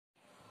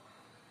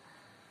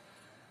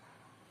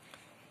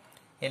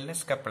LS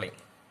coupling.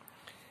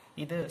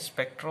 ഇത്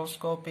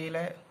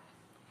സ്പെക്ട്രോസ്കോപ്പിയിലെ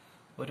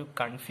ഒരു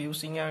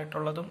confusing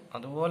ആയിട്ടുള്ളതും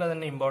അതുപോലെ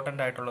തന്നെ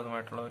ഇമ്പോർട്ടൻ്റ്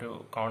ആയിട്ടുള്ളതുമായിട്ടുള്ള ഒരു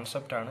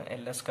കോൺസെപ്റ്റാണ്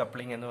LS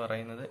കപ്ലിംഗ് എന്ന്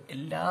പറയുന്നത്.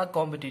 എല്ലാ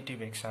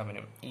കോമ്പറ്റേറ്റീവ്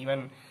എക്സാമിനും,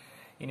 ഈവൻ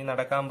ഇനി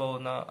നടക്കാൻ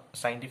പോകുന്ന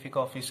സയന്റിഫിക്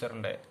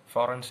ഓഫീസറിന്റെ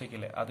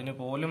ഫോറൻസിക്കിൽ അതിന്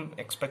പോലും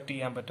എക്സ്പെക്ട്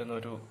ചെയ്യാൻ പറ്റുന്ന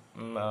ഒരു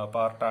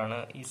പാർട്ടാണ്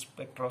ഈ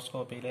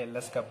സ്പെക്ട്രോസ്കോപ്പിയിലെ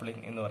LS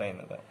കപ്ലിംഗ് എന്ന്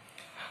പറയുന്നത്.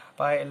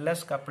 അപ്പോൾ ആ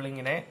LS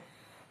കപ്ലിങ്ങിനെ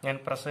ഞാൻ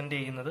പ്രസന്റ്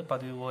ചെയ്യുന്നത്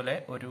പതിവ് പോലെ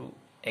ഒരു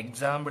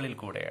എക്സാമ്പിളിൽ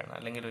കൂടെയാണ്,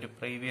 അല്ലെങ്കിൽ ഒരു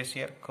പ്രീവിയസ്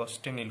ഇയർ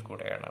ക്വസ്റ്റ്യനിൽ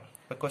കൂടെയാണ്.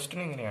 അപ്പോൾ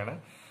ക്വസ്റ്റ്യൻ ഇങ്ങനെയാണ്: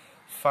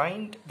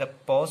 find the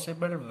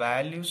possible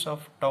values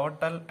of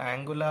total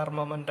angular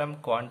momentum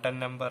quantum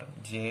number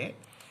J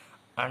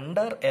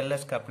under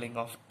LS coupling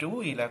of two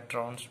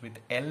electrons with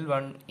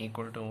L1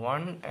 equal to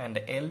 1 and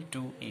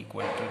L2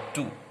 equal to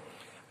 2.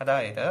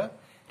 അതായത്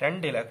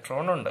രണ്ട്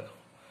ഇലക്ട്രോൺ ഉണ്ട്.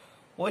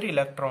 ഒരു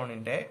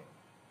ഇലക്ട്രോണിന്റെ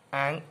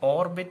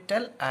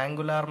orbital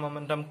angular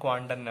momentum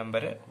quantum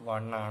number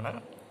 1 ആണ്.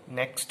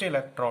 Next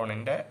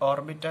ഇലക്ട്രോണിന്റെ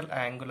orbital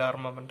angular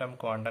momentum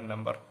quantum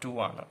number 2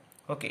 ആണ്.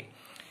 Okay,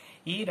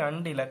 ഈ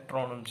രണ്ട്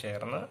ഇലക്ട്രോണും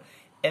ചേർന്ന്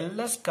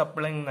LS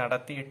coupling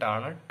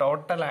നടത്തിയിട്ടാണ്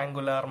total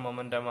angular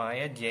മൊമെന്റമായ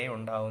J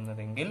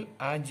ഉണ്ടാവുന്നതെങ്കിൽ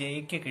ആ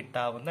Jക്ക്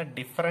കിട്ടാവുന്ന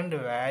ഡിഫറെന്റ്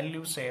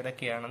വാല്യൂസ്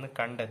ഏതൊക്കെയാണെന്ന്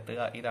കണ്ടെത്തുക.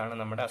 ഇതാണ്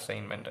നമ്മുടെ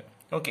അസൈൻമെന്റ്.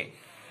 ഓക്കെ,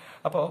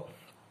 അപ്പോൾ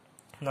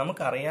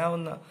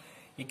നമുക്കറിയാവുന്ന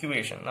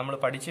ഇക്വേഷൻ, നമ്മൾ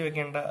പഠിച്ചു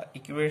വെക്കേണ്ട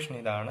ഇക്വേഷൻ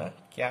ഇതാണ്: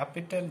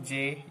 capital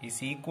J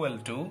is equal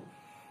to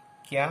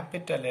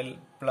capital L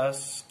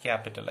plus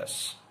capital S.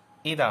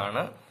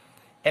 ഇതാണ്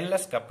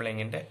LS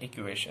കപ്ലിംഗിന്റെ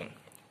ഇക്വേഷൻ.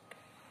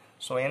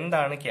 സോ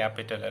എന്താണ്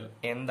ക്യാപിറ്റൽ L,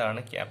 എന്താണ്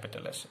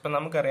ക്യാപിറ്റൽ S? ഇപ്പൊ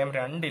നമുക്കറിയാം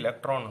രണ്ട്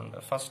ഇലക്ട്രോൺ ഉണ്ട്.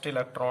 ഫസ്റ്റ്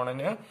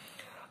ഇലക്ട്രോണിന്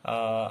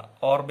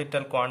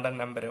ഓർബിറ്റൽ ക്വാണ്ടം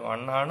നമ്പർ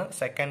 1 ആണ്.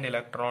 സെക്കൻഡ്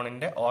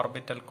ഇലക്ട്രോണിന്റെ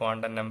ഓർബിറ്റൽ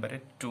ക്വാണ്ടം നമ്പർ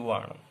 2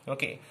 ആണ്.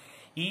 ഓക്കെ,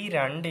 ഈ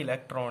രണ്ട്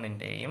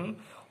ഇലക്ട്രോണിന്റെയും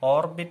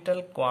ഓർബിറ്റൽ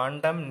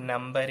ക്വാണ്ടം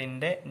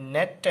നമ്പറിന്റെ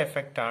നെറ്റ്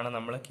എഫക്റ്റ് ആണ്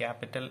നമ്മൾ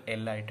ക്യാപിറ്റൽ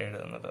L ആയിട്ട്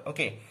എഴുതുന്നത്.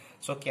 ഓക്കെ,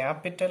 സോ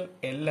ക്യാപിറ്റൽ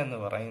L എന്ന്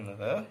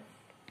പറയുന്നത്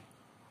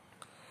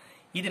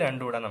ഇത്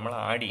രണ്ടും കൂടെ നമ്മൾ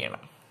ആഡ്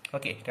ചെയ്യണം.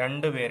 ഓക്കെ,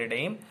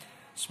 രണ്ടുപേരുടെയും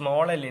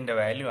സ്മോൾ എല്ലിന്റെ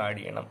വാല്യൂ ആഡ്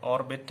ചെയ്യണം.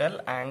 ഓർബിറ്റൽ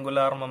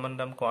ആംഗുലാർ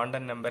മൊമെന്റം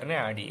ക്വാണ്ടം നമ്പറിനെ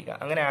ആഡ് ചെയ്യുക.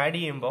 അങ്ങനെ ആഡ്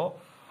ചെയ്യുമ്പോൾ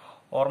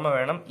ഓർമ്മ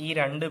വേണം, ഈ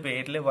രണ്ട്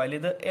പേരിൽ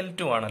വലുത്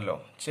L2 ആണല്ലോ,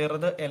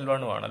 ചെറുത്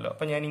L1 ആണല്ലോ.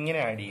 അപ്പൊ ഞാൻ ഇങ്ങനെ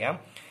ആഡ് ചെയ്യാം: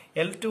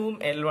 L2ഉം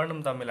L1ഉം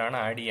തമ്മിലാണ്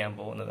ആഡ് ചെയ്യാൻ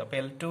പോകുന്നത്. അപ്പൊ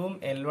L2ഉം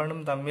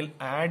L1ഉം തമ്മിൽ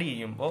ആഡ്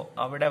ചെയ്യുമ്പോൾ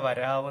അവിടെ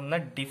വരാവുന്ന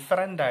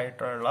ഡിഫറെന്റ്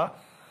ആയിട്ടുള്ള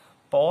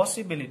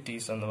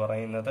പോസിബിലിറ്റീസ് എന്ന്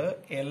പറയുന്നത്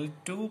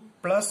L2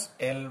 പ്ലസ്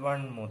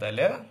L1 മുതൽ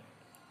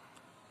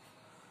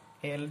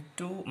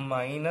L2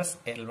 മൈനസ്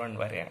L1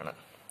 വരെയാണ്.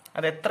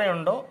 അത്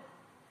എത്രയുണ്ടോ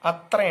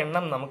അത്ര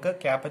എണ്ണം നമുക്ക്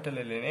ക്യാപിറ്റൽ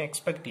Lനെ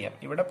എക്സ്പെക്ട് ചെയ്യാം.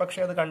 ഇവിടെ പക്ഷെ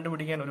അത്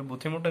കണ്ടുപിടിക്കാൻ ഒരു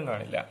ബുദ്ധിമുട്ടും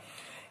കാണില്ല.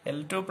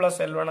 L2 പ്ലസ്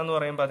L1 എന്ന്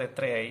പറയുമ്പോൾ അത്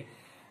എത്രയായി?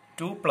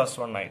 2 പ്ലസ്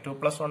 1 ആയി. 2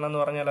 പ്ലസ് 1 എന്ന്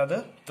പറഞ്ഞാൽ അത്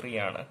 3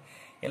 ആണ്.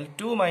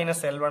 L2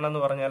 മൈനസ് L1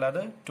 എന്ന് പറഞ്ഞാൽ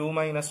അത് 2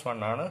 മൈനസ്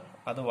 1 ആണ്,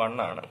 അത് 1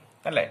 ആണ്,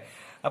 അല്ലേ?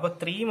 അപ്പൊ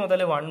 3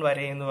 മുതൽ 1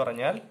 വരെ എന്ന്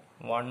പറഞ്ഞാൽ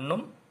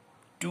 1ഉം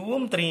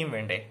 2ഉം 3ഉം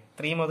വേണ്ടേ?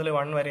 3 മുതൽ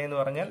 1 വരെ എന്ന്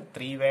പറഞ്ഞാൽ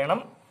 3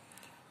 വേണം,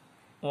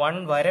 1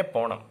 വരെ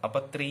പോണം.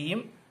 അപ്പൊ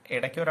 3ഉം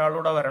ഇടയ്ക്ക്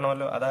ഒരാളൂടെ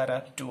വരണമല്ലോ, അതാരാ?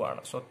 2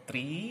 ആണ്. സോ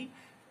 3,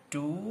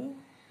 2,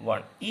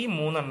 1 ഈ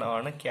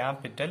മൂന്നെണ്ണമാണ്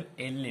ക്യാപിറ്റൽ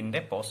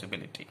Lന്റെ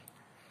പോസിബിലിറ്റി.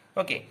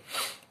 ഓക്കെ,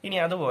 ഇനി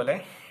അതുപോലെ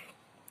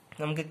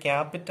നമുക്ക്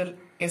ക്യാപിറ്റൽ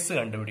S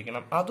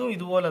കണ്ടുപിടിക്കണം. അതും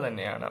ഇതുപോലെ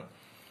തന്നെയാണ്.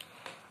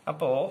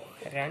 അപ്പോ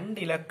രണ്ട്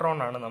ഇലക്ട്രോൺ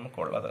ആണ്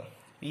നമുക്കുള്ളത്,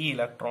 ഈ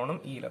ഇലക്ട്രോണും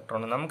ഈ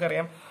ഇലക്ട്രോണും.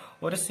 നമുക്കറിയാം,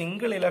 ഒരു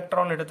സിംഗിൾ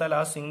ഇലക്ട്രോൺ എടുത്താൽ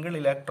ആ സിംഗിൾ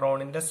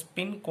ഇലക്ട്രോണിന്റെ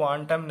സ്പിൻ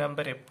ക്വാണ്ടം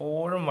നമ്പർ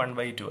എപ്പോഴും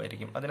 1/2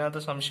 ആയിരിക്കും.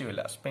 അതിനകത്ത്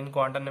സംശയമില്ല, സ്പിൻ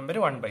ക്വാണ്ടം നമ്പർ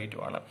 1/2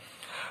 ആണ്.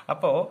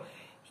 അപ്പോ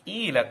ഈ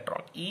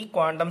ഇലക്ട്രോൺ, ഈ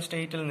ക്വാണ്ടം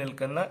സ്റ്റേറ്റിൽ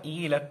നിൽക്കുന്ന ഈ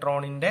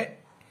ഇലക്ട്രോണിന്റെ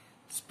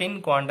സ്പിൻ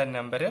ക്വാണ്ടം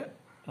നമ്പർ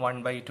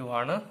 1/2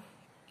 ആണ്.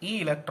 ഈ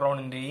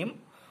ഇലക്ട്രോണിന്റെയും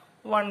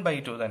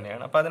 1/2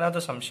 തന്നെയാണ്. അപ്പൊ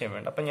അതിനകത്ത് സംശയം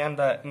വേണ്ട. അപ്പൊ ഞാൻ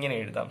എന്താ ഇങ്ങനെ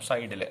എഴുതാം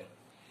സൈഡില്.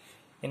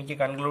 എനിക്ക്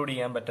കൺക്ലൂഡ്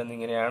ചെയ്യാൻ പറ്റുന്ന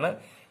ഇങ്ങനെയാണ്: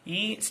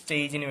 ഈ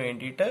സ്റ്റേജിന്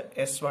വേണ്ടിയിട്ട്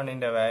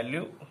S1ന്റെ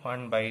വാല്യൂ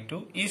 1/2,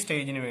 ഈ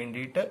സ്റ്റേജിന്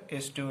വേണ്ടിയിട്ട്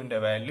S2ന്റെ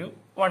വാല്യൂ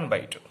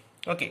 1/2.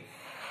 ഓക്കെ,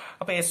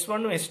 അപ്പൊ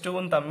S1ഉം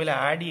S2ഉം തമ്മിൽ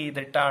ആഡ്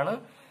ചെയ്തിട്ടാണ്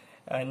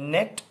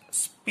നെറ്റ്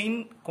സ്പിൻ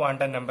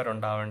ക്വാണ്ടം നമ്പർ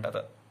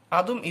ഉണ്ടാവേണ്ടത്.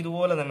 അതും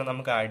ഇതുപോലെ തന്നെ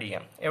നമുക്ക് ആഡ്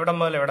ചെയ്യാം. എവിടം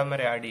മുതൽ എവിടം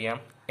വരെ ആഡ് ചെയ്യാം?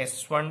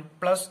 S1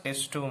 പ്ലസ്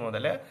S2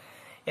 മുതൽ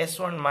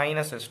S1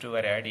 മൈനസ് S2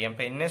 വരെ ആഡ് ചെയ്യാം.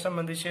 അപ്പൊ എന്നെ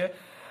സംബന്ധിച്ച്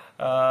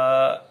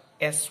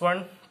S1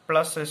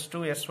 plus S2,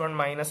 S1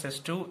 minus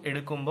S2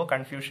 എടുക്കുമ്പോൾ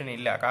കൺഫ്യൂഷൻ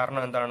ഇല്ല.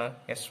 കാരണം എന്താണ്?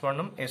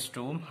 S1ഉം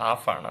S2ഉം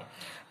ഹാഫ് ആണ്.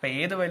 അപ്പൊ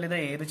ഏത് വലുത്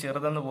ഏത്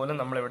ചെറുതെന്ന് പോലും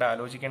നമ്മൾ ഇവിടെ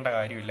ആലോചിക്കേണ്ട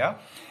കാര്യമില്ല.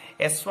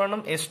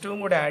 S1ഉം S2ഉം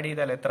കൂടെ ആഡ്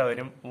ചെയ്താൽ എത്ര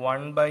വരും?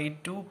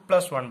 1/2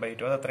 പ്ലസ്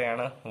 1/2, അത്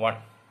എത്രയാണ്? 1.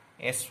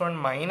 S1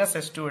 മൈനസ്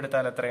S2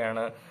 എടുത്താൽ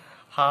എത്രയാണ്?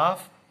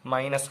 ഹാഫ്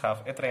മൈനസ്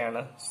ഹാഫ്,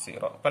 എത്രയാണ്?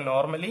 0. അപ്പൊ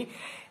നോർമലി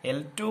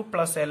L2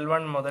 പ്ലസ്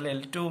L1 മുതൽ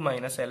L2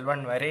 മൈനസ്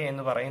L1 വരെ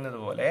എന്ന് പറയുന്നത്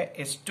പോലെ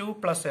S2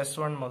 പ്ലസ്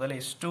S1 മുതൽ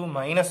S2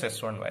 മൈനസ്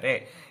S1 വരെ.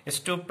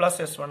 S2 പ്ലസ്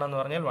S1 എന്ന്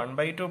പറഞ്ഞാൽ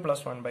 1/2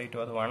 പ്ലസ് 1/2,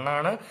 അത് 1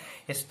 ആണ്.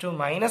 S2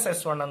 മൈനസ്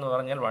S1 എന്ന്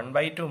പറഞ്ഞാൽ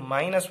 1/2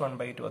 മൈനസ്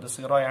 1/2, അത്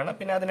 0 ആണ്.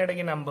 പിന്നെ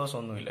അതിനിടയ്ക്ക് നമ്പേഴ്സ്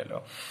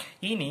ഒന്നുമില്ലല്ലോ.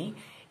 ഇനി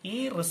ഈ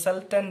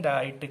റിസൾട്ടന്റ്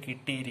ആയിട്ട്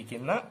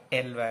കിട്ടിയിരിക്കുന്ന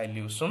L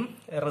വാല്യൂസും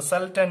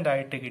റിസൾട്ടന്റ്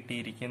ആയിട്ട്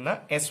കിട്ടിയിരിക്കുന്ന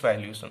S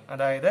വാല്യൂസും,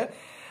 അതായത്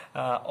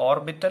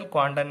ഓർബിറ്റൽ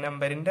ക്വാണ്ടം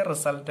നമ്പറിന്റെ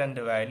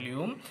റിസൾട്ടന്റ്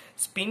വാല്യൂവും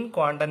സ്പിൻ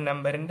ക്വാണ്ടം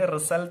നമ്പറിന്റെ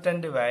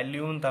റിസൾട്ടന്റ്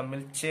വാല്യൂവും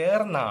തമ്മിൽ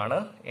ചേർന്നാണ്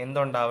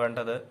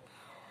എന്തുണ്ടാവേണ്ടത്?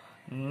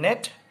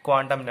 നെറ്റ്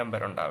ക്വാണ്ടം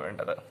നമ്പർ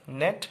ഉണ്ടാവേണ്ടത്.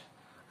 Net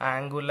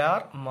angular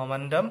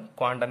momentum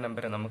quantum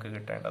number നമുക്ക്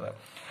കിട്ടേണ്ടത്.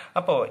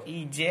 അപ്പോൾ ഈ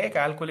ജെ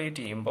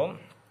കാൽക്കുലേറ്റ് ചെയ്യുമ്പോൾ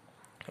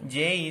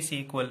J is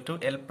equal to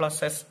L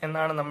plus S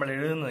എന്നാണ് നമ്മൾ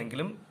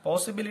എഴുതുന്നതെങ്കിലും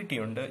പോസിബിലിറ്റി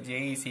ഉണ്ട് J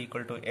is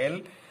equal to L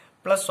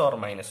plus or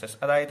minus S.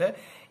 അതായത്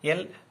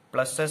എൽ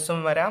പ്ലസ് എസും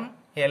വരാം,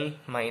 എൽ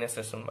മൈനസ്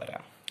എസും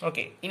വരാം.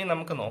 ഓക്കെ, ഇനി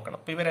നമുക്ക് നോക്കണം.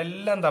 അപ്പൊ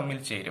ഇവരെല്ലാം തമ്മിൽ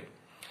ചേരും.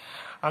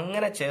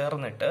 അങ്ങനെ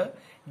ചേർന്നിട്ട്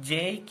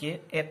ജെയ്ക്ക്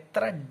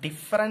എത്ര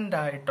ഡിഫറൻ്റ്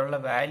ആയിട്ടുള്ള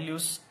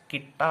വാല്യൂസ്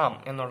കിട്ടാം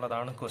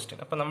എന്നുള്ളതാണ് ക്വസ്റ്റ്യൻ.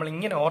 അപ്പൊ നമ്മൾ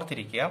ഇങ്ങനെ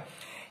ഓർത്തിരിക്കുക,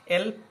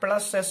 L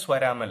plus S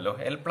വരാമല്ലോ.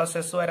 L plus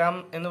S വരാം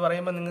എന്ന്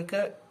പറയുമ്പോൾ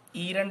നിങ്ങൾക്ക്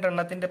ഈ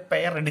രണ്ടെണ്ണത്തിന്റെ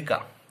പെയർ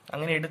എടുക്കാം.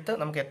 അങ്ങനെ എടുത്ത്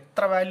നമുക്ക്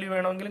എത്ര വാല്യൂ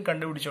വേണമെങ്കിലും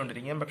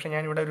കണ്ടുപിടിച്ചുകൊണ്ടിരിക്കാം. പക്ഷെ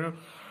ഞാനിവിടെ ഒരു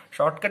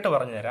ഷോർട്ട് കട്ട്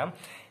പറഞ്ഞു തരാം.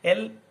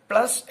 എൽ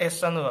പ്ലസ്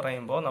എസ് എന്ന്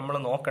പറയുമ്പോൾ നമ്മൾ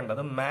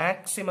നോക്കേണ്ടത്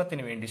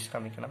മാക്സിമത്തിന് വേണ്ടി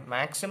ശ്രമിക്കണം.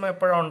 മാക്സിമം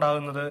എപ്പോഴാണ്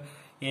ഉണ്ടാകുന്നത്?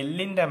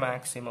 എല്ലിന്റെ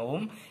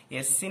മാക്സിമവും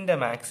എസിന്റെ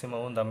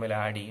മാക്സിമവും തമ്മിൽ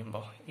ആഡ്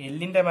ചെയ്യുമ്പോൾ.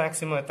 എല്ലിന്റെ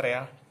മാക്സിമം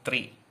എത്രയാ?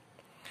 3.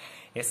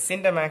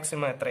 എസിന്റെ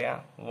മാക്സിമം എത്രയാ?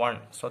 1.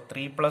 സോ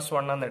 3 +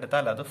 1 എന്ന്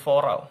എടുത്താൽ അത്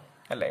 4 ആവും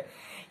അല്ലേ?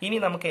 ഇനി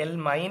നമുക്ക് എൽ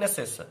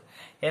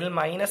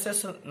മൈനസ്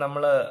എസ്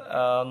നമ്മൾ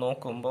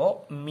നോക്കുമ്പോൾ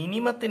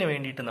മിനിമത്തിന്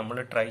വേണ്ടിയിട്ട് നമ്മൾ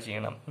ട്രൈ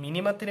ചെയ്യണം.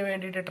 മിനിമത്തിന്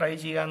വേണ്ടിയിട്ട് ട്രൈ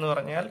ചെയ്യുക എന്ന്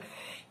പറഞ്ഞാൽ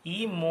ഈ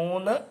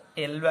 3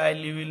 എൽ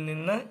വാല്യൂവിൽ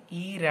നിന്ന്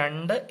ഈ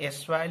 2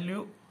 എസ് വാല്യൂ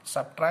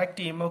സബ്ട്രാക്ട്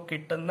ചെയ്യുമ്പോൾ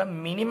കിട്ടുന്ന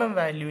മിനിമം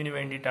വാല്യൂവിന്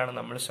വേണ്ടിയിട്ടാണ്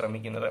നമ്മൾ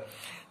ശ്രമിക്കുന്നത്.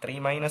 3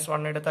 -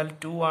 1 എടുത്താൽ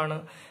 2 ആണ്.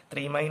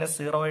 3 -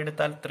 0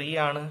 എടുത്താൽ 3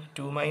 ആണ്.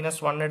 2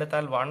 - 1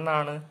 എടുത്താൽ 1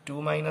 ആണ്.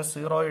 2 -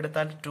 0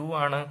 എടുത്താൽ 2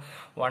 ആണ്.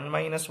 1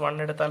 -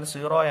 1 എടുത്താൽ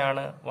 0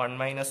 ആണ്. 1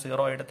 -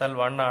 0 എടുത്താൽ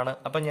 1 ആണ്.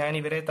 അപ്പൊ ഞാൻ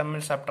ഇവരെ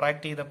തമ്മിൽ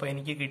സബ്ട്രാക്ട് ചെയ്തപ്പോൾ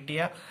എനിക്ക്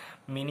കിട്ടിയ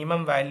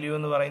മിനിമം വാല്യൂ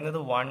എന്ന് പറയുന്നത്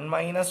 1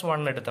 -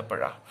 1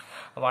 എടുത്തപ്പോഴാണ്.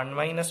 1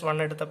 - 1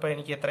 എടുത്തപ്പോൾ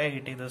എനിക്ക് എത്രയാണ്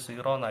കിട്ടിയത്?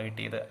 0 എന്നാണ്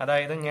കിട്ടിയത്.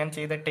 അതായത് ഞാൻ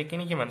ചെയ്ത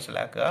ടെക്നിക്ക്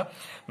മനസ്സിലാക്കുക.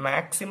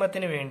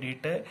 മാക്സിമത്തിന്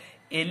വേണ്ടിയിട്ട്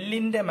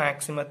എല്ലിന്റെ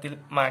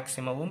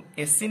മാക്സിമവും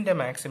എസിന്റെ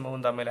മാക്സിമവും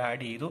തമ്മിൽ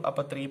ആഡ് ചെയ്തു.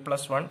 അപ്പൊ 3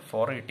 + 1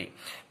 4 കിട്ടി.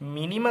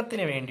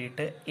 മിനിമത്തിന്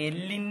വേണ്ടിയിട്ട്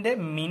എല്ലിന്റെ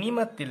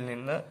മിനിമത്തിൽ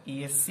നിന്ന്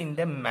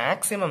എസിന്റെ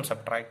മാക്സിമം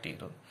സബ്ട്രാക്ട്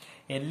ചെയ്തു.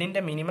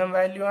 എല്ലിന്റെ മിനിമം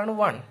വാല്യൂ ആണ്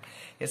 1,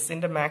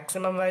 എസിന്റെ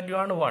മാക്സിമം വാല്യൂ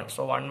ആണ് 1.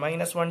 സോ 1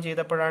 - 1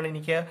 ചെയ്തപ്പോഴാണ്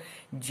എനിക്ക്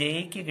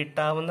ജെയ്ക്ക്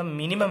കിട്ടാവുന്ന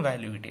മിനിമം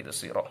വാല്യൂ കിട്ടിയത്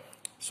 0.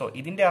 സോ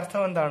ഇതിന്റെ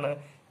അർത്ഥം എന്താണ്?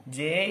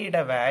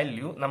 ജെയുടെ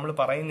വാല്യൂ നമ്മൾ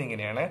പറയുന്നത്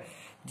ഇങ്ങനെയാണ്.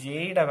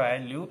 ജെയുടെ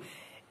വാല്യൂ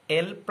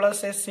എൽ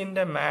പ്ലസ്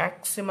എസിന്റെ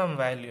മാക്സിമം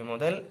വാല്യൂ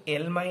മുതൽ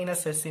എൽ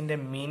മൈനസ് എസിന്റെ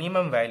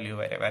മിനിമം വാല്യൂ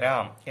വരെ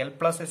വരാം. എൽ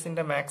പ്ലസ്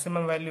എസിന്റെ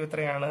മാക്സിമം വാല്യൂ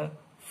എത്രയാണ്?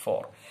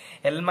 4.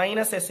 എൽ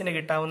മൈനസ് എസിന്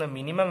കിട്ടാവുന്ന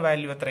മിനിമം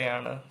വാല്യൂ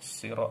എത്രയാണ്?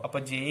 0. അപ്പൊ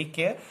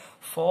ജെയ്ക്ക്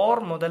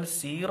 4 മുതൽ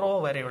 0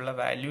 വരെയുള്ള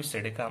വാല്യൂസ്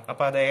എടുക്കാം.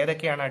 അപ്പൊ അത്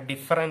ഏതൊക്കെയാണ്?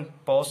 ഡിഫറെന്റ്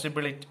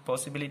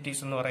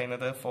പോസിബിലിറ്റീസ് എന്ന്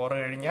പറയുന്നത്. 4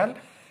 കഴിഞ്ഞാൽ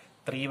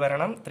 3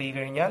 വരണം, 3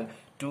 കഴിഞ്ഞാൽ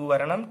 2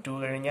 വരണം, 2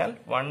 കഴിഞ്ഞാൽ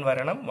 1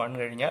 വരണം, 1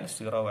 കഴിഞ്ഞാൽ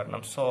 0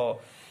 വരണം. സോ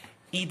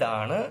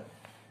ഇതാണ്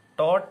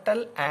ടോട്ടൽ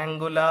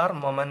ആംഗുലാർ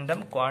മൊമെന്റം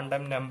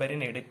ക്വാണ്ടം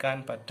നമ്പറിന് എടുക്കാൻ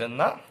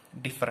പറ്റുന്ന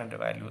ഡിഫറെന്റ്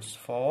വാല്യൂസ്.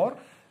 4,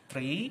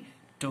 3,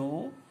 2,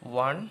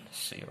 1,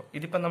 0.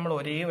 ഇതിപ്പോ നമ്മൾ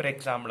ഒരേ ഒരു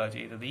എക്സാമ്പിളാണ്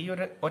ചെയ്തത്. ഈ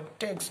ഒരു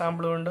ഒറ്റ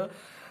എക്സാമ്പിൾ കൊണ്ട്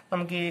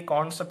നമുക്ക് ഈ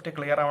കോൺസെപ്റ്റ്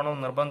ക്ലിയർ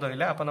ആവണമെന്ന്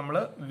നിർബന്ധമില്ല. അപ്പൊ നമ്മൾ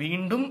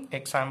വീണ്ടും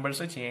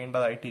എക്സാമ്പിൾസ്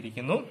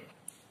ചെയ്യേണ്ടതായിട്ടിരിക്കുന്നു.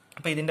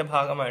 അപ്പൊ ഇതിന്റെ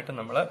ഭാഗമായിട്ട്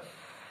നമ്മൾ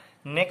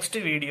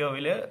നെക്സ്റ്റ്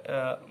വീഡിയോയിൽ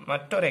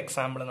മറ്റൊരു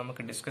എക്സാമ്പിൾ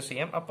നമുക്ക് ഡിസ്കസ്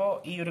ചെയ്യാം. അപ്പോൾ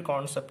ഈ ഒരു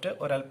കോൺസെപ്റ്റ്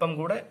ഒരല്പം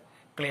കൂടെ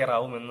ക്ലിയർ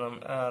ആവുമെന്ന്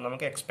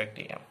നമുക്ക് എക്സ്പെക്ട്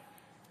ചെയ്യാം.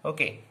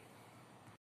 ഓക്കെ.